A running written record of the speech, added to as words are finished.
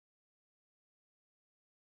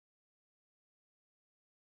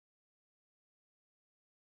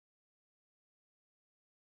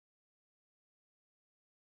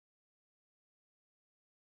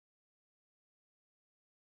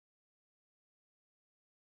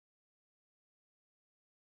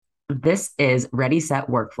This is Ready Set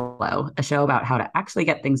Workflow, a show about how to actually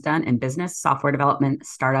get things done in business, software development,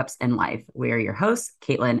 startups, and life. We are your hosts,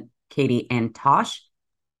 Caitlin, Katie, and Tosh.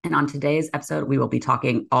 And on today's episode, we will be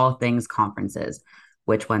talking all things conferences,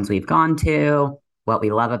 which ones we've gone to, what we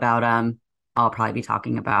love about them. I'll probably be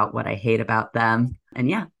talking about what I hate about them. And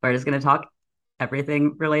yeah, we're just going to talk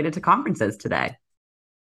everything related to conferences today.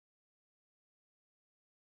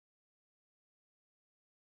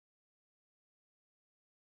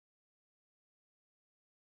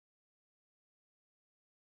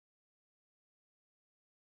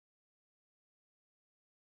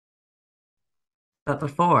 But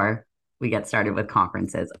before we get started with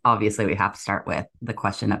conferences, obviously we have to start with the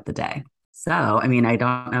question of the day. So, I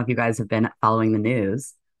don't know if you guys have been following the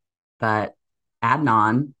news, but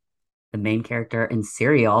Adnan, the main character in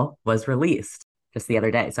Serial, was released just the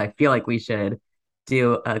other day. So I feel like we should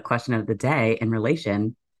do a question of the day in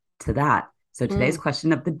relation to that. So today's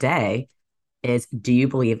question of the day is, do you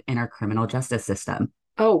believe in our criminal justice system?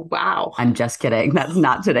 Oh, wow. I'm just kidding. That's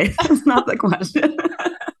not today. That's not the question.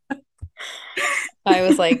 I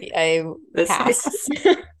was like, I This pass.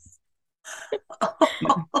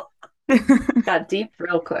 got deep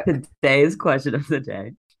real quick. Today's question of the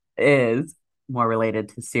day is more related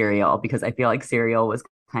to Serial because I feel like Serial was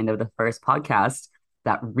kind of the first podcast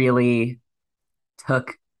that really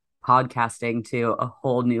took podcasting to a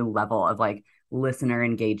whole new level of like listener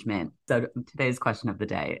engagement. So today's question of the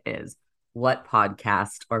day is, what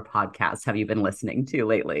podcast or podcasts have you been listening to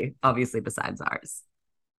lately? Obviously, besides ours.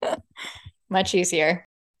 Much easier.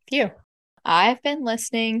 Phew. I've been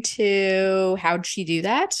listening to How'd She Do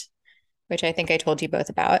That, which I think I told you both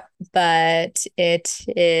about, but it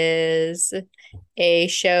is a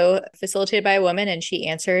show facilitated by a woman and she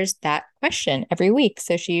answers that question every week.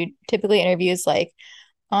 So she typically interviews like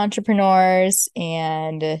entrepreneurs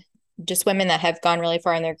and just women that have gone really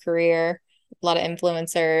far in their career, a lot of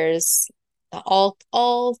influencers,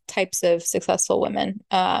 all types of successful women.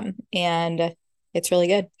 And it's really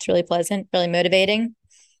good. It's really pleasant, really motivating.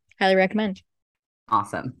 Highly recommend.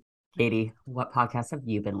 Awesome. Katie, what podcasts have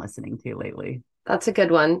you been listening to lately? That's a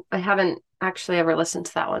good one. I haven't actually ever listened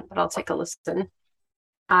to that one, but I'll take a listen.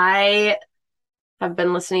 I have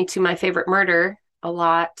been listening to My Favorite Murder a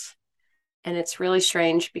lot, and it's really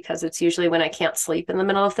strange because it's usually when I can't sleep in the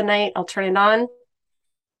middle of the night, I'll turn it on,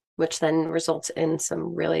 which then results in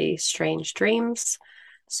some really strange dreams.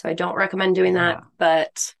 So I don't recommend doing that,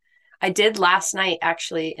 but I did last night,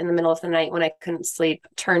 actually, in the middle of the night when I couldn't sleep,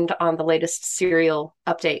 turned on the latest Serial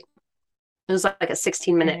update. It was like a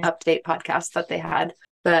 16-minute update podcast that they had.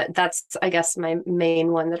 But that's, I guess, my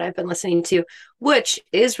main one that I've been listening to, which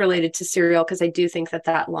is related to Serial, because I do think that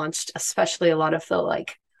that launched especially a lot of the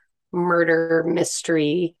like murder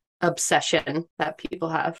mystery obsession that people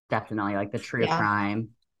have. Definitely like the true crime.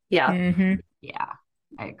 Yeah. Mm-hmm. Yeah,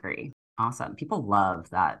 I agree. Awesome. People love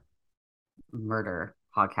that murder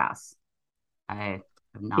podcast. I have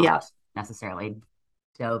not necessarily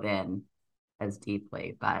dove in as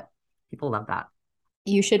deeply, but people love that.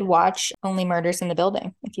 You should watch Only Murders in the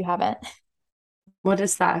Building if you haven't. What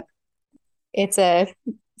is that? It's a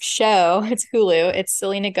show. It's Hulu. It's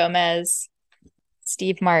Selena Gomez,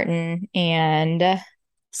 Steve Martin, and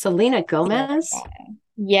Selena Gomez?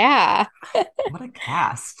 Yeah. What a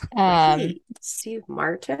cast. Wait, Steve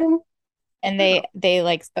Martin? And they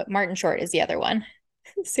like Martin Short is the other one.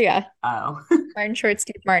 So yeah. Oh. Martin Short,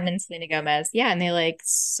 Steve Martin, and Selena Gomez. Yeah, and they like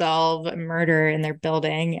solve a murder in their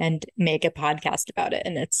building and make a podcast about it,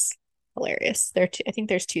 and it's hilarious. I think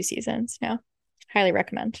there's 2 seasons now. Highly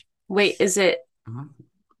recommend. Wait, is it?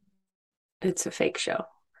 It's a fake show.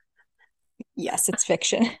 Yes, it's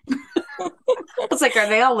fiction. I was like, are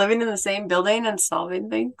they all living in the same building and solving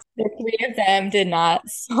things? The 3 of them did not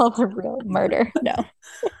solve a real murder. No.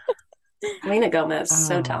 Selena Gomez,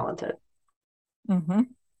 so talented. Mm-hmm.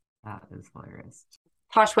 That is hilarious.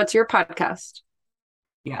 Tosh, what's your podcast?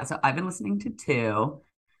 Yeah, so I've been listening to two.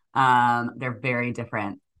 They're very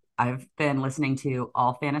different. I've been listening to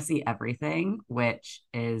All Fantasy Everything, which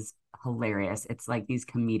is hilarious. It's like these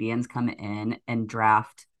comedians come in and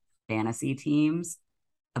draft fantasy teams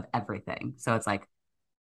of everything. So it's like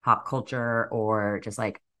pop culture or just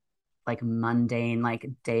like mundane, like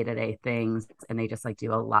day-to-day things. And they just like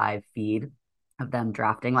do a live feed of them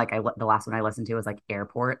drafting. Like the last one I listened to was like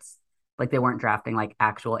airports. Like they weren't drafting like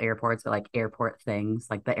actual airports, but like airport things,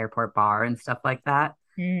 like the airport bar and stuff like that.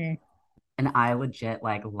 Mm. And I legit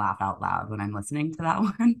like laugh out loud when I'm listening to that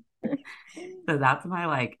one. So that's my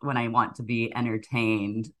like when I want to be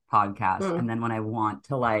entertained podcast. And then when I want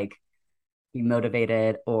to like be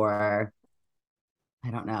motivated or I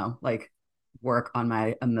don't know, like work on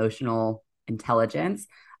my emotional intelligence.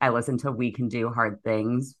 I listen to We Can Do Hard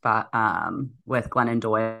Things, but with Glennon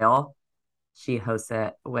Doyle. She hosts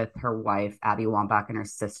it with her wife, Abby Wambach, and her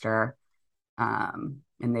sister. And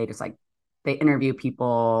they just like, they interview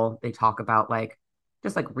people. They talk about like,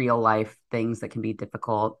 just like real life things that can be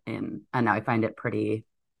difficult. And I find it pretty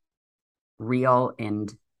real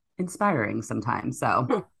and inspiring sometimes.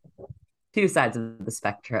 So two sides of the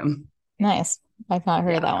spectrum. Nice. I've not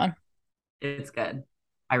heard of that one. It's good.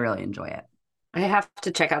 I really enjoy it. I have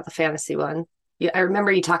to check out the fantasy one. Yeah, I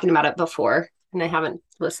remember you talking about it before, and I haven't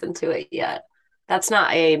listened to it yet. That's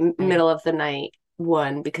not a middle of the night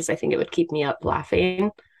one because I think it would keep me up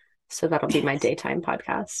laughing. So that'll be my daytime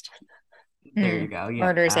podcast. There you go. Yeah.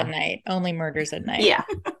 Murders at night. Only murders at night. Yeah.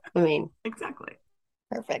 I mean, exactly.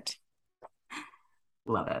 Perfect.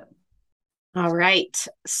 Love it. All right.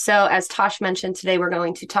 So as Tosh mentioned, today we're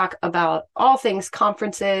going to talk about all things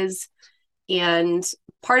conferences. And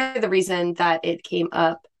part of the reason that it came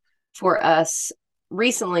up for us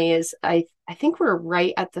recently is I think we're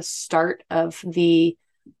right at the start of the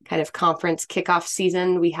kind of conference kickoff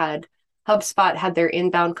season. We had HubSpot had their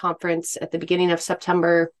inbound conference at the beginning of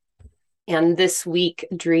September. And this week,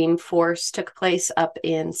 Dreamforce took place up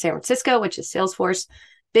in San Francisco, which is Salesforce.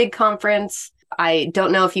 Big conference. I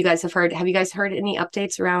don't know if you guys have heard. Have you guys heard any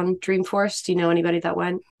updates around Dreamforce? Do you know anybody that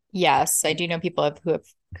went? Yes, I do know people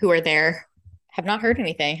who are there. Have not heard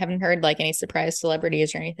anything. Haven't heard like any surprise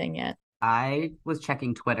celebrities or anything yet. I was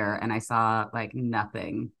checking Twitter and I saw like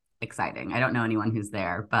nothing exciting. I don't know anyone who's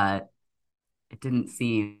there, but it didn't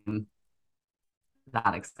seem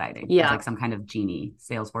that exciting. Yeah. It was like some kind of genie,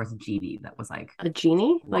 Salesforce genie that was like a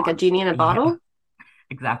genie? launched. Like a genie in a bottle? Yeah,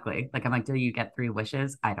 exactly. Like I'm like, do you get 3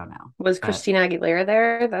 wishes? I don't know. Was Christina Aguilera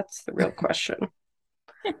there? That's the real question.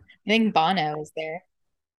 I think Bono was there.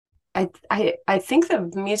 I think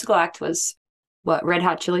the musical act was what, Red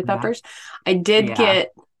Hot Chili Peppers? I did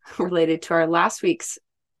get, related to our last week's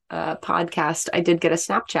podcast, I did get a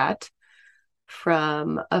Snapchat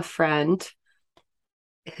from a friend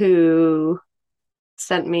who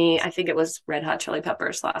sent me, I think it was Red Hot Chili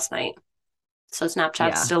Peppers last night. So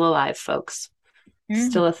Snapchat's still alive, folks.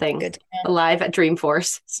 Still a thing. Good. Alive at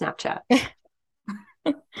Dreamforce, Snapchat.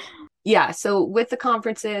 Yeah, so with the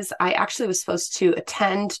conferences, I actually was supposed to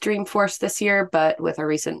attend Dreamforce this year, but with a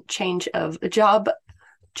recent change of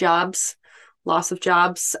loss of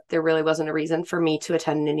jobs, there really wasn't a reason for me to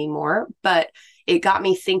attend anymore. But it got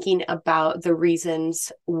me thinking about the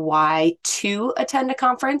reasons why to attend a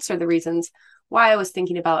conference, or the reasons why I was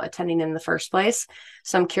thinking about attending in the first place.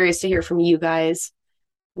 So I'm curious to hear from you guys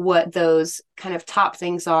what those kind of top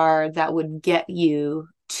things are that would get you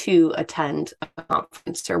to attend a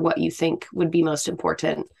conference, or what you think would be most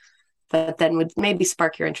important that then would maybe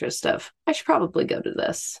spark your interest of, I should probably go to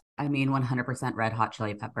this. I mean, 100% Red Hot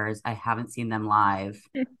Chili Peppers. I haven't seen them live.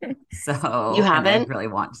 So you haven't? I really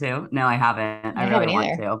want to. No, I haven't. I really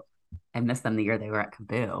want to. I missed them the year they were at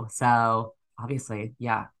Kaboo. So obviously,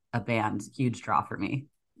 yeah, a band, huge draw for me.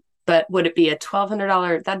 But would it be a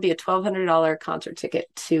 $1,200? That'd be a $1,200 concert ticket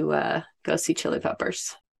to go see Chili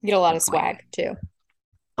Peppers. You get a lot of swag too.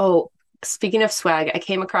 Oh, speaking of swag, I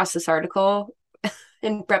came across this article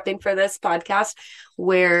in prepping for this podcast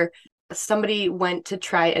where somebody went to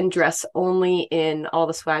try and dress only in all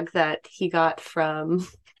the swag that he got from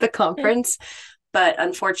the conference. But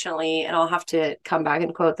unfortunately, and I'll have to come back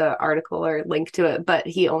and quote the article or link to it, but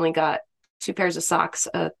he only got 2 pairs of socks,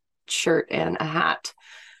 a shirt, and a hat.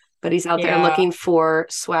 But he's out there looking for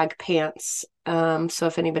swag pants. So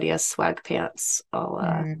if anybody has swag pants,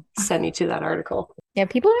 I'll send you to that article. Yeah,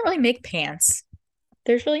 people don't really make pants.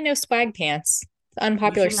 There's really no swag pants. It's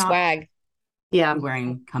unpopular swag. Yeah.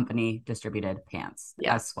 Wearing company distributed pants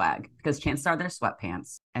as swag, because chances are they're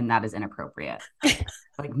sweatpants, and that is inappropriate.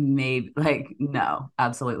 No,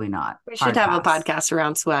 absolutely not. We should have a podcast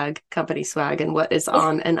around swag, company swag, and what is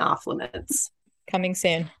on and off limits. Coming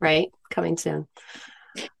soon. Right? Coming soon.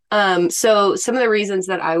 So some of the reasons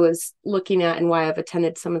that I was looking at and why I've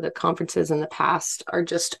attended some of the conferences in the past are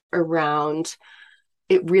just around,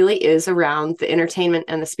 it really is around the entertainment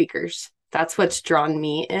and the speakers. That's what's drawn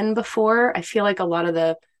me in before. I feel like a lot of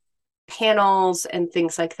the panels and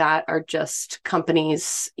things like that are just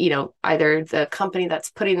companies, either the company that's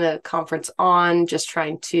putting the conference on, just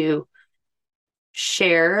trying to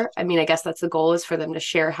share. I mean, I guess that's the goal, is for them to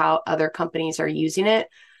share how other companies are using it.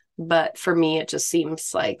 But for me, it just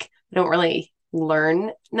seems like I don't really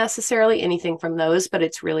learn necessarily anything from those, but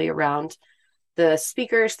it's really around the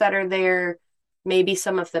speakers that are there, maybe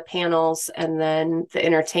some of the panels, and then the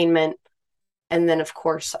entertainment. And then, of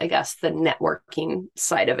course, I guess the networking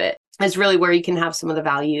side of it is really where you can have some of the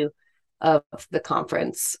value of the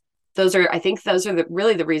conference. I think those are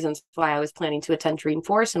really the reasons why I was planning to attend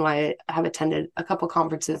Dreamforce and why I have attended a couple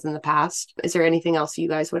conferences in the past. Is there anything else you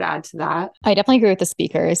guys would add to that? I definitely agree with the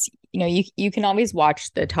speakers. You can always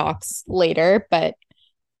watch the talks later, but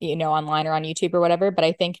online or on YouTube or whatever. But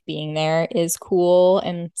I think being there is cool,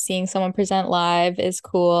 and seeing someone present live is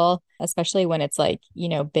cool, especially when it's like,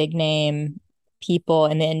 big name people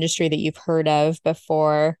in the industry that you've heard of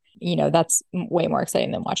before. That's way more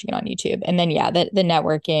exciting than watching it on YouTube. And then, yeah, the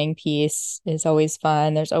networking piece is always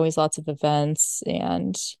fun. There's always lots of events.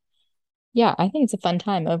 And yeah, I think it's a fun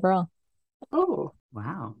time overall. Oh,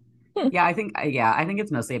 Wow. Hmm. I think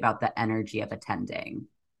it's mostly about the energy of attending.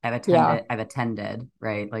 Yeah. I've attended,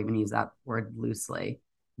 right? Like, when you use that word loosely,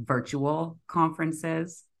 virtual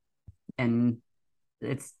conferences. And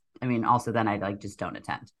it's, I mean, also then I like just don't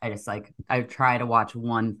attend. I just like, I try to watch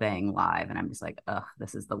one thing live and I'm just like, ugh,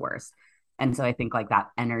 this is the worst. And so I think like that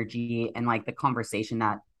energy and like the conversation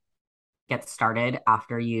that gets started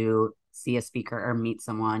after you see a speaker or meet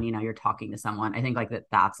someone, you're talking to someone. I think like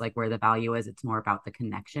that's like where the value is. It's more about the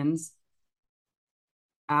connections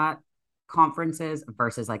at conferences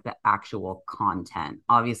versus like the actual content.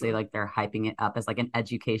 Obviously, like they're hyping it up as like an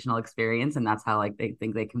educational experience, and that's how like they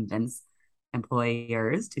think they convince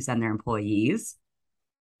employers to send their employees.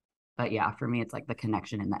 But yeah, for me, it's like the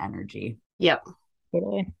connection and the energy. yep.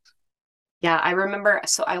 Totally. Yeah, I remember.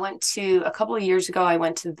 So I went to a couple of years ago, I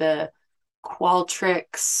went to the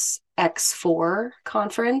Qualtrics X4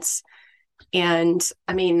 conference. And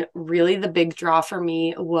I mean, really, the big draw for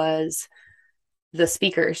me was the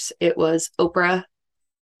speakers. It was Oprah,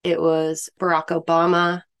 it was Barack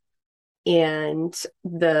Obama, and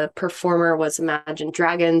the performer was Imagine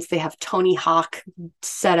Dragons. They have Tony Hawk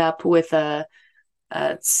set up with a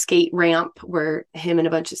skate ramp where him and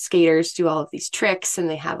a bunch of skaters do all of these tricks, and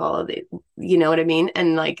they have all of the, you know what I mean?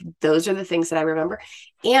 And like, those are the things that I remember.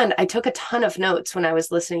 And I took a ton of notes when I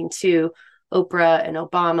was listening to Oprah and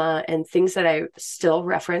Obama, and things that I still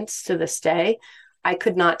reference to this day. I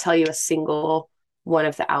could not tell you a single one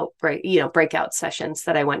of the breakout sessions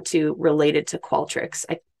that I went to related to Qualtrics.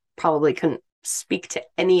 I probably couldn't speak to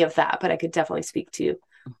any of that, but I could definitely speak to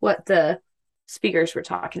what the speakers were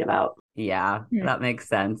talking about. Yeah, Hmm. that makes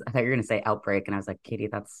sense. I thought you were going to say outbreak, and I was like, Katie,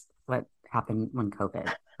 that's what happened when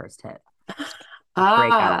COVID first hit.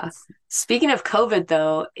 Ah, Breakouts. speaking of COVID,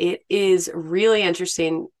 though, it is really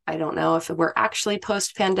interesting. I don't know if we're actually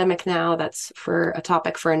post pandemic now. That's for a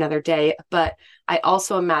topic for another day. But I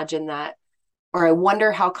also imagine that, or I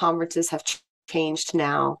wonder how conferences have changed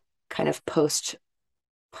now, kind of post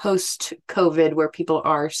COVID, where people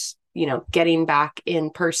are, getting back in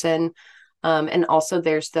person. And also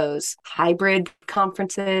there's those hybrid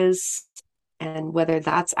conferences, and whether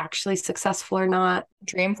that's actually successful or not.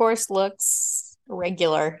 Dreamforce looks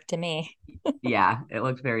regular to me. Yeah, it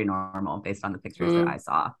looked very normal based on the pictures that Mm, I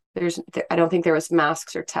saw. I don't think there was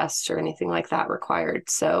masks or tests or anything like that required.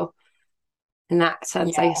 So in that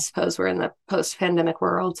sense, I Yeah, suppose we're in the post-pandemic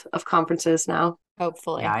world of conferences now. Yeah,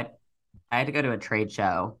 hopefully. I had to go to a trade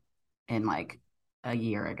show in like a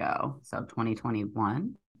year ago, so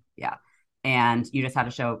 2021. Yeah. And you just had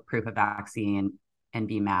to show proof of vaccine and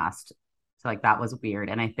be masked. So like that was weird.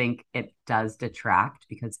 And I think it does detract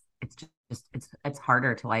because it's just it's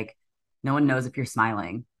harder to like no one knows if you're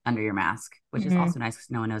smiling under your mask, which is Mhm. also nice because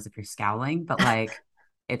no one knows if you're scowling, but like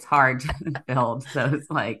it's hard to build those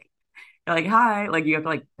like you're like hi, like you have to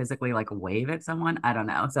like physically like wave at someone. I don't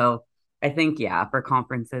know. So I think yeah, for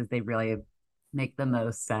conferences they really make the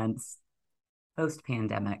most sense post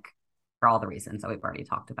pandemic for all the reasons that we've already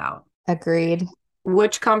talked about. Agreed.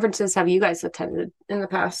 Which conferences have you guys attended in the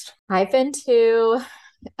past? I've been to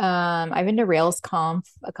I've been to RailsConf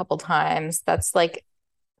a couple times. That's like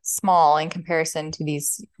small in comparison to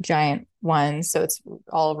these giant ones. So it's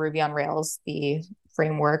all Ruby on Rails, the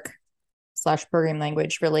framework slash program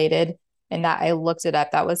language related. And that I looked it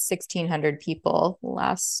up. That was 1,600 people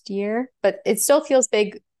last year, but it still feels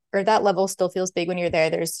big, or that level still feels big when you're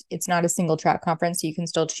there. It's not a single track conference, so you can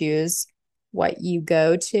still choose what you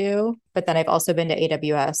go to. But then I've also been to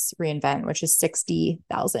AWS reInvent, which is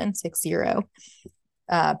 60,000, 60,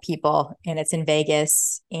 people, and it's in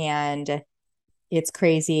Vegas, and it's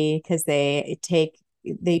crazy because they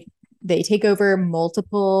take over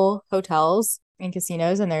multiple hotels and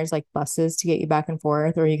casinos, and there's like buses to get you back and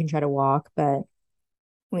forth, or you can try to walk. But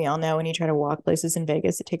we all know when you try to walk places in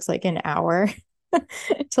Vegas, it takes like an hour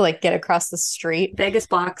to like get across the street. Vegas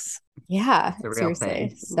blocks. Yeah, It's a real seriously.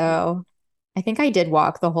 thing. So I think I did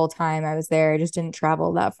walk the whole time I was there. I just didn't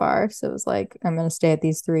travel that far. So it was like, I'm going to stay at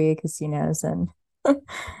these three casinos and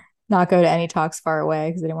not go to any talks far away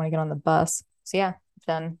because I didn't want to get on the bus. So yeah, I've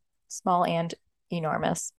done small and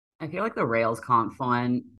enormous. I feel like the Rails Conf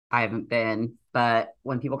one, I haven't been, but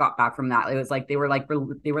when people got back from that, it was like they were like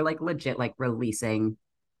legit like releasing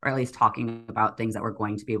or at least talking about things that were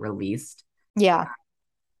going to be released. Yeah.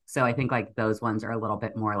 So I think like those ones are a little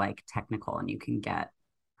bit more like technical and you can get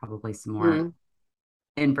probably some more Mm.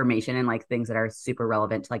 information and like things that are super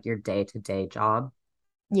relevant to like your day-to-day job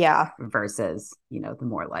Yeah. versus, the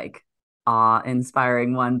more like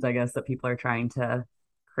awe-inspiring ones, I guess, that people are trying to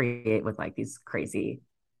create with like these crazy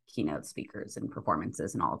keynote speakers and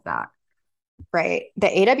performances and all of that. Right. The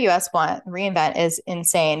AWS one, reInvent, is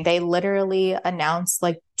insane. They literally announce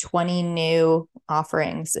like 20 new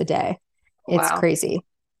offerings a day. It's Wow. crazy.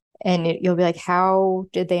 And you'll be like, how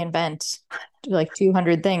did they invent like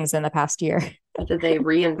 200 things in the past year? How did they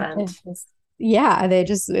reinvent? Yeah,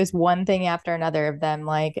 it's one thing after another of them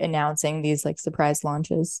like announcing these like surprise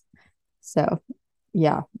launches. So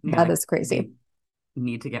yeah, Yeah, that like, is crazy. they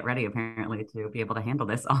need to get ready apparently to be able to handle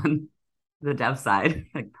this on the dev side.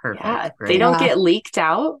 Like Yeah, perfect. they Great. don't Yeah. get leaked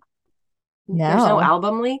out. There's no No.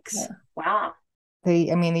 album leaks. Wow.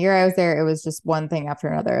 I mean, the year I was there, it was just one thing after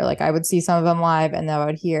another. Like I would see some of them live and then I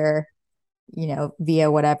would hear,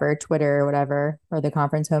 via whatever, Twitter or whatever, or the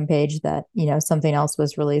conference homepage that, something else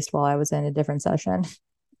was released while I was in a different session.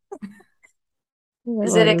 It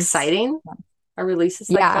Is it was, exciting? Are releases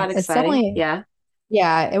like yeah, that it's exciting? definitely, Yeah.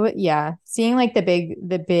 yeah, it was, yeah. Seeing like the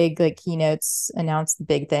big like keynotes announce the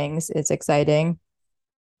big things, it's exciting.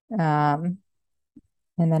 Um,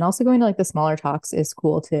 and then also going to like the smaller talks is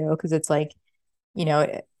cool too, because it's like, you know,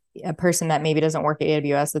 a person that maybe doesn't work at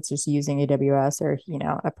AWS that's just using AWS, or,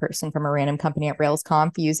 a person from a random company at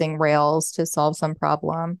RailsConf using Rails to solve some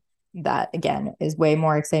problem. That again is way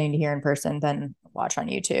more exciting to hear in person than watch on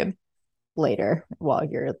YouTube later while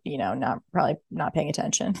you're, not probably not paying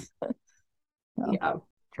attention. So, Yeah.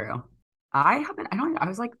 True. I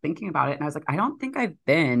was like thinking about it and I was like, I don't think I've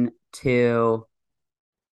been to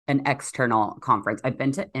an external conference. I've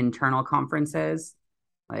been to internal conferences,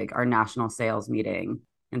 like our national sales meeting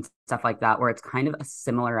and stuff like that, where it's kind of a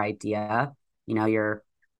similar idea. You're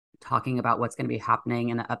talking about what's going to be happening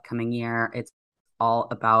in the upcoming year. It's all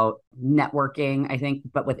about networking, I think,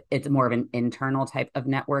 but with it's more of an internal type of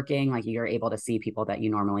networking. Like you're able to see people that you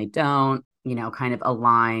normally don't, kind of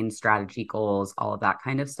align strategy goals, all of that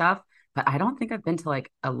kind of stuff. But I don't think I've been to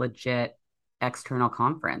like a legit external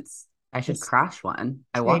conference. I should just crash one.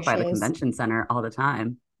 I walk trade by the shows. convention center all the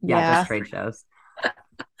time. Yeah, just Yeah. trade shows.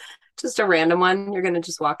 Just a random one. You're gonna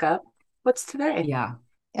just walk up. What's today? Yeah.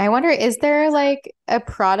 I wonder, is there like a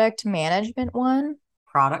product management one?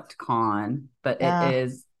 Product con, but Yeah.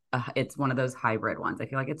 it's one of those hybrid ones. I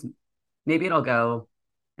feel like maybe it'll go.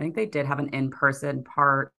 I think they did have an in-person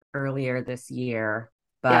part earlier this year,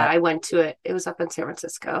 Yeah, but I went to it. It was up in San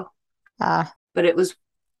Francisco, Ah, but it was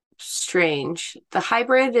strange. The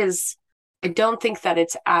hybrid is, I don't think that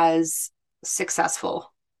it's as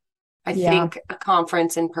successful. I yeah. think a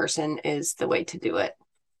conference in person is the way to do it,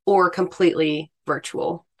 or completely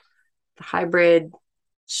virtual. The hybrid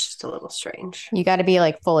is just a little strange. You got to be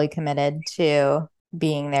like fully committed to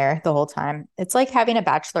being there the whole time. It's like having a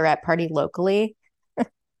bachelorette party locally.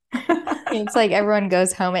 It's like everyone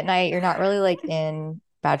goes home at night. You're not really like in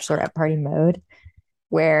bachelorette party mode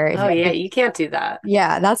where Oh yeah, you can't do that.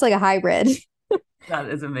 yeah, that's like a hybrid. that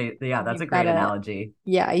is amazing. Yeah, that's a You've great gotta, analogy.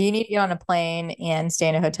 yeah, you need to get on a plane and stay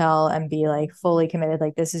in a hotel and be like fully committed.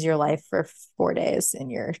 Like this is your life for 4 days and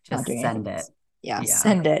you're not Just doing anything send it. else. Yeah, Yeah.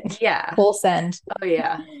 send it. Yeah. Full send. Oh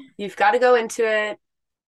yeah. You've got to go into it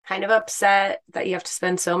kind of upset that you have to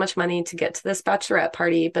spend so much money to get to this bachelorette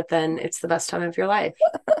party, but then it's the best time of your life.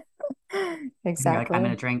 You're like, I'm Exactly.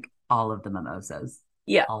 gonna drink all of the mimosas.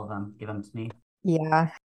 Yeah. All of them. Give them to me. Yeah.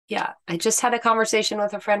 Yeah. I just had a conversation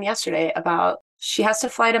with a friend yesterday about she has to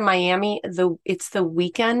fly to Miami. It's the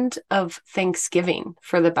weekend of Thanksgiving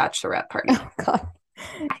for the bachelorette party. Oh God.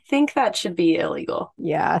 I think that should be illegal.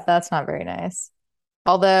 Yeah, that's not very nice.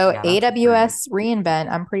 Although Yeah, that's rude. AWS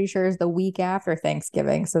reInvent, I'm pretty sure is the week after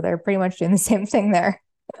Thanksgiving. So they're pretty much doing the same thing there.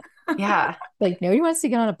 Yeah. Like nobody wants to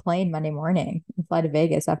get on a plane Monday morning and fly to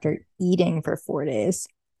Vegas after eating for 4 days,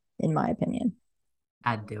 in my opinion.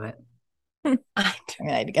 I'd do it. I mean,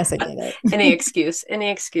 I guess I did Any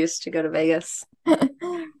excuse to go to Vegas. it.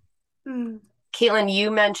 Caitlin, you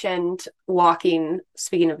mentioned walking,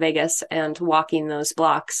 speaking of Vegas and walking those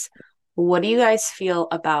blocks. What do you guys feel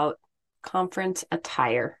about conference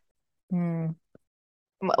attire? Hmm.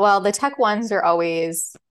 Well, the tech ones are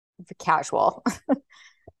always casual.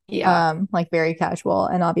 Yeah. Like very casual.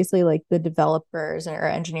 And obviously like the developers or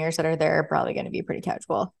engineers that are there are probably going to be pretty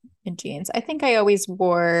casual in jeans. I think I always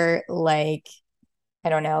wore like, I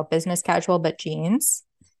don't know, business casual, but jeans.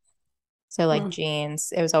 So like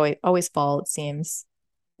jeans, it was always fall, it seems.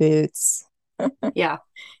 Boots, Yeah.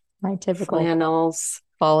 my typical Flannels.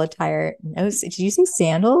 fall attire. No, did you see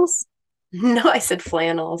sandals? No, I said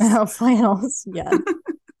flannels. Oh, flannels. Yeah.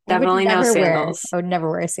 Definitely no sandals. I would never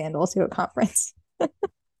wear a sandal to a conference.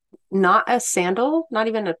 Not a sandal? Not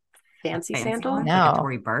even a fancy Fancy sandal? one, No. like a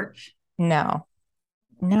Tory Burch. No.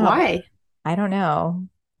 Why? I don't know.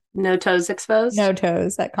 No toes exposed? No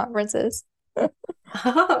toes at conferences.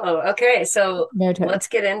 Oh, okay. So No toes. let's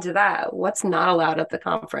get into that. What's not allowed at the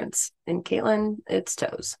conference? And Caitlin, it's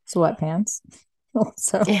toes. Sweatpants.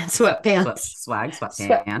 Also, And sweatpants. Swag,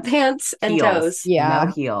 sweatpants. Sweatpants and Heels. toes. yeah.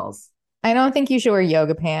 No heels. I don't think you should wear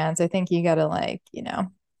yoga pants. I think you gotta like,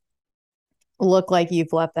 look like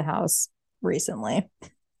you've left the house recently.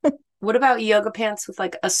 What about yoga pants with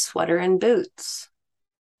like a sweater and boots?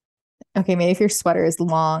 Okay, maybe if your sweater is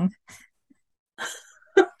long.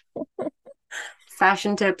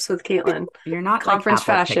 Fashion tips with Caitlin. You're not Conference like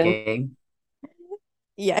apple fashion. picking.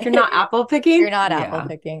 Yeah. You're not apple picking? You're not Yeah. apple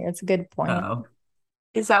picking. It's a good point. Oh,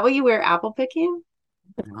 Is that what you wear, apple picking?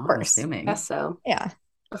 Of no, I'm course. assuming. Guess so. Yeah.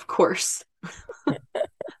 Of course.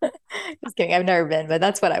 Just kidding. I've never been, but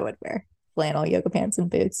that's what I would wear. Flannel, yoga pants, and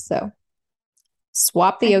boots. So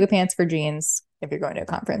swap the yoga pants for jeans if you're going to a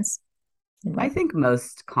conference. I think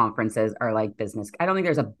most conferences are like business. I don't think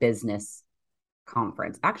there's a business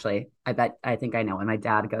conference. Actually, I think I know when my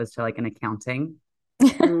dad goes to like an accounting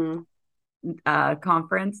Mm.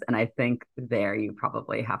 conference, and I think there you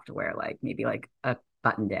probably have to wear like maybe like a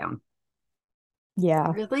button down.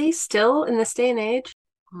 Yeah. Really? Still in this day and age?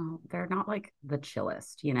 Well, they're not like the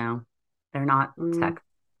chillest, They're not tech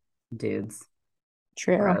dudes,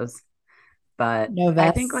 True. bros. But No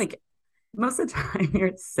I think vests. like most of the time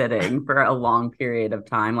you're sitting for a long period of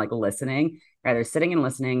time, like listening, either sitting and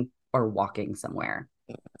listening or walking somewhere.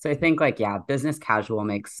 So I think like, yeah, business casual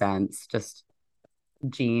makes sense. Just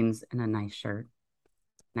jeans and a nice shirt.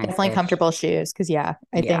 Definitely Nice-ish. comfortable shoes. Because, I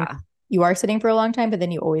think Yeah. you are sitting for a long time, but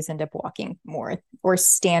then you always end up walking more or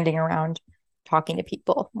standing around talking to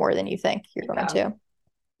people more than you think you're going to.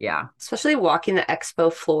 Yeah. Especially walking the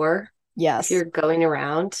expo floor. Yes. If you're going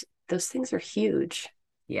around, those things are huge.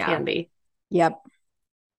 Yeah. Can be. Yep.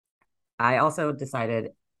 I also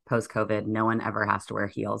decided post-COVID, no one ever has to wear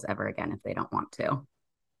heels ever again if they don't want to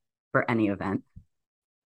for any event.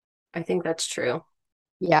 I think that's true.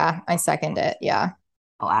 Yeah, I second it. Yeah.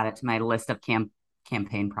 I'll add it to my list of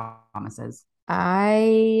campaign promises.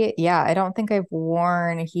 I don't think I've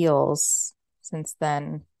worn heels since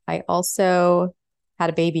then. I also had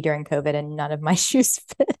a baby during COVID and none of my shoes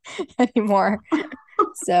fit anymore.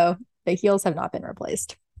 So the heels have not been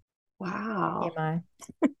replaced. Wow. TMI.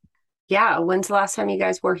 Yeah. When's the last time you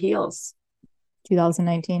guys wore heels?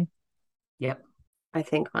 2019. Yep. I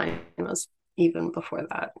think mine was even before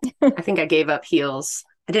that. I think I gave up heels.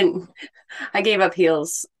 I gave up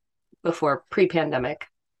heels before pre-pandemic.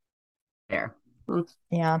 There.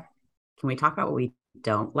 Yeah. Can we talk about what we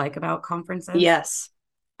don't like about conferences? Yes,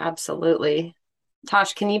 absolutely.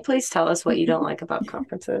 Tosh, can you please tell us what you don't like about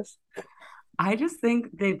conferences? I just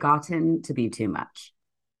think they've gotten to be too much.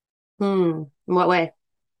 In what way?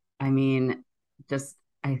 I mean,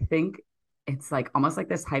 I think it's like almost like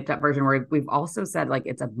this hyped up version where we've also said like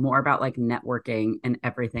it's more about like networking and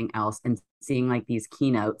everything else and seeing like these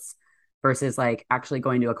keynotes versus like actually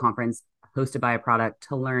going to a conference hosted by a product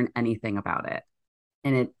to learn anything about it.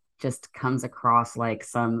 And it just comes across like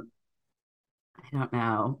I don't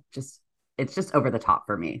know, it's just over the top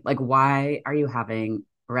for me. Like, why are you having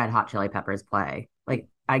Red Hot Chili Peppers play? Like,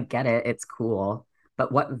 I get it, it's cool,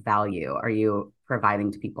 but what value are you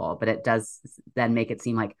providing to people? But it does then make it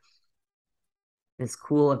seem like this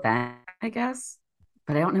cool event, I guess.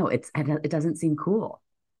 But I don't know. It doesn't seem cool.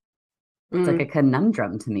 It's like a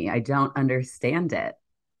conundrum to me. I don't understand it.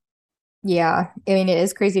 Yeah. I mean, it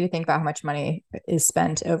is crazy to think about how much money is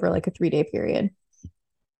spent over like a 3-day period.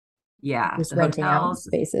 Yeah. Just The renting out hotels,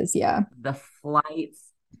 spaces. Yeah. the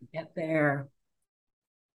flights to get there.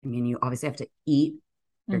 I mean, you obviously have to eat.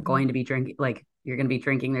 You're going to be drinking, like you're going to be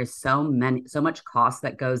drinking. There's so much cost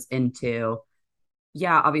that goes into,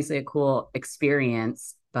 yeah, obviously a cool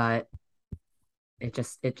experience, but it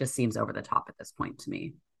just seems over the top at this point to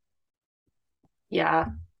me. Yeah,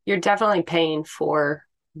 you're definitely paying for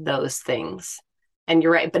those things. And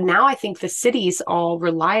you're right. But now I think the cities all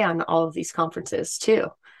rely on all of these conferences too,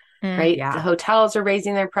 right? Yeah. The hotels are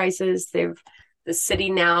raising their prices. The city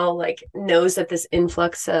now like knows that this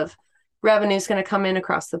influx of revenue is going to come in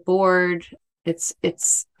across the board.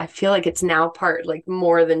 I feel like it's now part like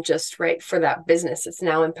more than just right for that business. It's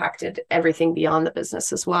now impacted everything beyond the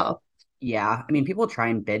business as well. Yeah. I mean, people try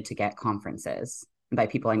and bid to get conferences. And by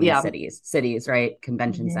people, I mean Yeah. cities, right?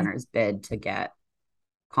 Convention centers bid to get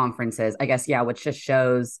conferences, I guess. Yeah. Which just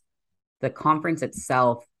shows the conference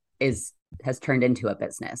itself has turned into a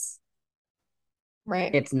business.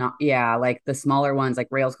 Right. It's not, yeah, like the smaller ones like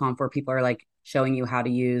RailsConf, where people are like showing you how to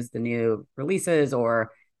use the new releases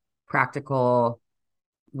or practical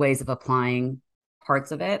ways of applying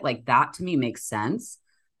parts of it. Like that to me makes sense.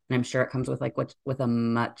 And I'm sure it comes with with a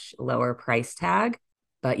much lower price tag.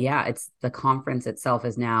 But yeah, it's the conference itself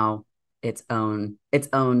is now its own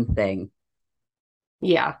thing.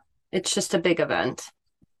 Yeah. It's just a big event.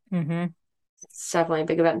 Mm-hmm. It's definitely a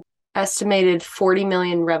big event. Estimated 40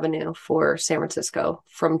 million revenue for San Francisco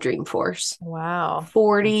from Dreamforce. Wow.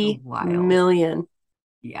 40 wild. million.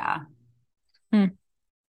 Yeah.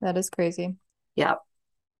 That is crazy. Yeah.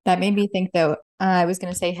 That made me think though, I was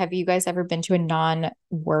going to say, have you guys ever been to a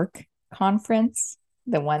non-work conference?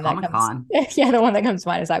 The one that comes, Comic-Con. yeah, the one that comes to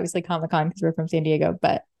mind is obviously Comic-Con because we're from San Diego,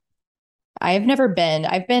 but I have never been.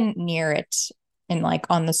 I've been near it in like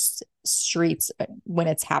on the streets when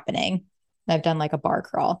it's happening. I've done like a bar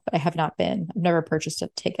crawl, but I have not been. I've never purchased a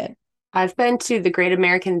ticket. I've been to the Great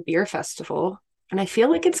American Beer Festival, and I feel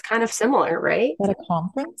like it's kind of similar, right? At a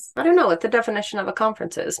conference? I don't know what the definition of a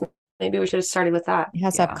conference is. Maybe we should have started with that. It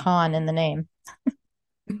has to have con in the name.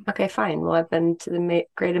 Okay, fine. Well, I've been to the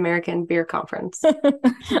Great American Beer Conference.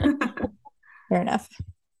 Fair enough.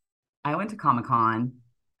 I went to Comic-Con.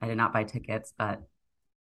 I did not buy tickets, but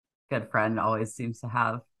good friend always seems to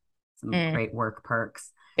have some great work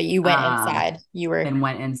perks. But you went inside. You were and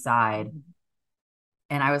went inside,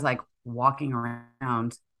 and I was like walking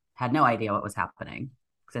around, had no idea what was happening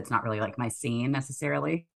because it's not really like my scene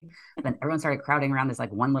necessarily. Then everyone started crowding around this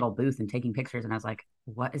like one little booth and taking pictures, and I was like,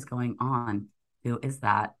 "What is going on? Who is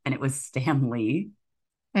that?" And it was Stan Lee,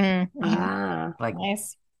 like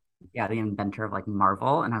nice. yeah, the inventor of like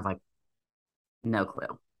Marvel, and I was like, no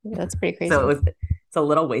clue. That's pretty crazy. So it's a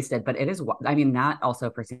little wasted, but it is. I mean, that also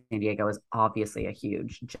for San Diego is obviously a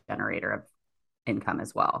huge generator of income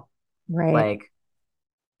as well. Right. Like,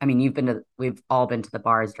 I mean, we've all been to the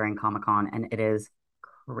bars during Comic-Con, and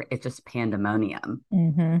it's just pandemonium.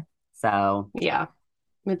 Mm-hmm. So yeah,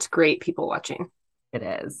 it's great people watching. it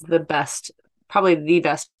is probably the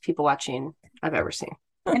best people watching I've ever seen.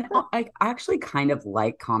 And I actually kind of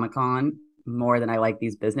like Comic-Con more than I like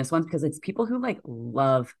these business ones because it's people who like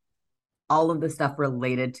love all of the stuff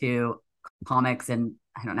related to comics. And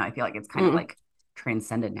I don't know, I feel like it's kind of like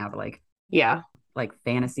transcended now to like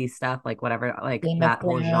fantasy stuff, like whatever, like Game that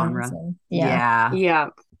whole genre. Yeah.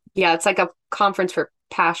 Yeah. It's like a conference for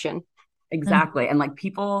passion. Exactly. And like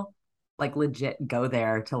people like legit go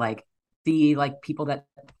there to like see like people that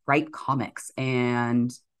write comics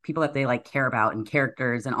and people that they like care about and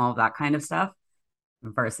characters and all of that kind of stuff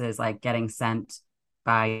versus like getting sent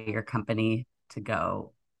by your company to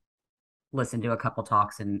go listen to a couple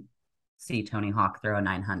talks and see Tony Hawk throw a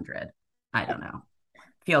 900. I don't know.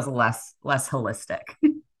 Feels less holistic.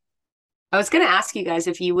 I was going to ask you guys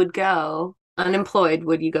if you would go unemployed,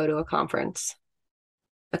 would you go to a conference?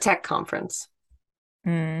 A tech conference?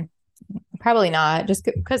 Probably not, just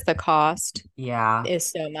because the cost Yeah. is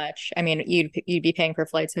so much. I mean, you'd be paying for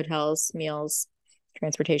flights, hotels, meals,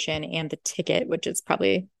 transportation, and the ticket, which is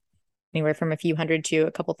probably anywhere from a few hundred to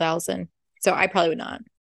a couple thousand. So I probably would not.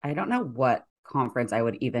 I don't know what conference I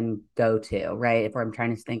would even go to, right? If I'm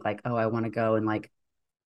trying to think like, oh, I want to go and like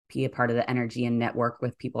be a part of the energy and network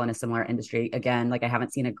with people in a similar industry. Again, like I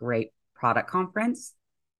haven't seen a great product conference.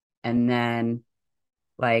 And then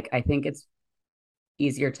like I think it's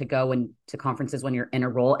easier to go to conferences when you're in a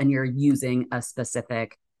role and you're using a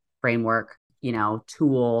specific framework,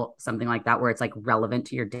 tool, something like that, where it's like relevant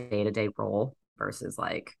to your day-to-day role versus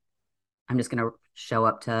like, I'm just going to show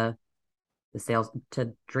up to the sales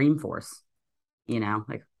to Dreamforce,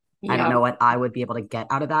 like, I don't know what I would be able to get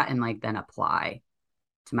out of that and like then apply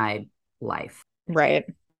to my life. Right.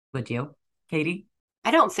 Would you, Katie?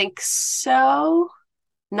 I don't think so.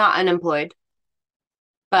 Not unemployed.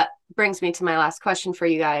 But brings me to my last question for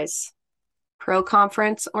you guys. Pro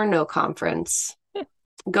conference or no conference?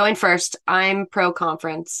 Going first, I'm pro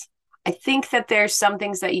conference. I think that there's some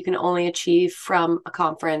things that you can only achieve from a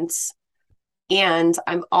conference. And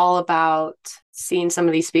I'm all about seeing some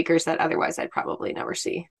of these speakers that otherwise I'd probably never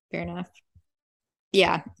see. Fair enough.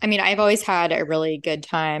 Yeah. I mean, I've always had a really good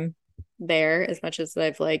time there as much as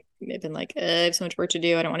I've been like, I have so much work to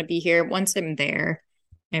do. I don't want to be here. Once I'm there,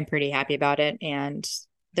 I'm pretty happy about it. And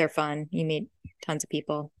they're fun. You meet tons of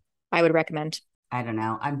people. I would recommend. I don't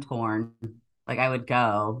know. I'm torn. Like I would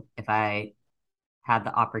go if I had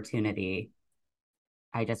the opportunity.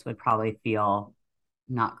 I just would probably feel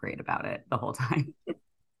not great about it the whole time.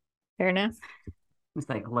 Fair enough. just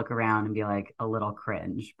like look around and be like a little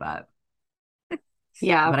cringe, but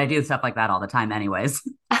Yeah, I do stuff like that all the time anyways.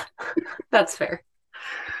 that's fair.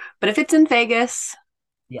 But if it's in Vegas,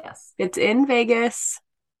 Yes. it's in Vegas.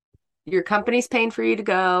 Your company's paying for you to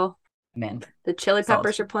go. I'm in. The Chili Sold.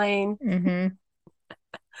 Peppers are playing. Mm-hmm.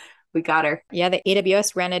 We got her. Yeah, the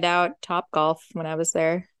AWS rented out Top Golf when I was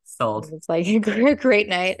there. Sold. It's like a great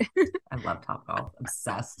night. I love Topgolf.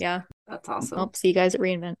 Obsessed. Yeah. That's awesome. I'll see you guys at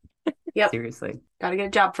reInvent. Yep. Seriously. Got to get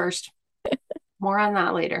a job first. More on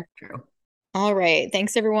that later. True. All right.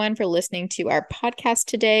 Thanks everyone for listening to our podcast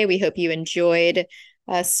today. We hope you enjoyed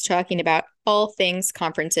us talking about all things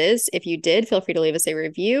conferences. If you did, feel free to leave us a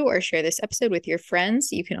review or share this episode with your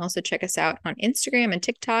friends. You can also check us out on Instagram and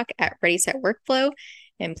TikTok at Ready Set Workflow.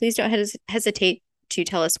 And please don't hesitate to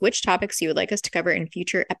tell us which topics you would like us to cover in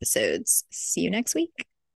future episodes. See you next week.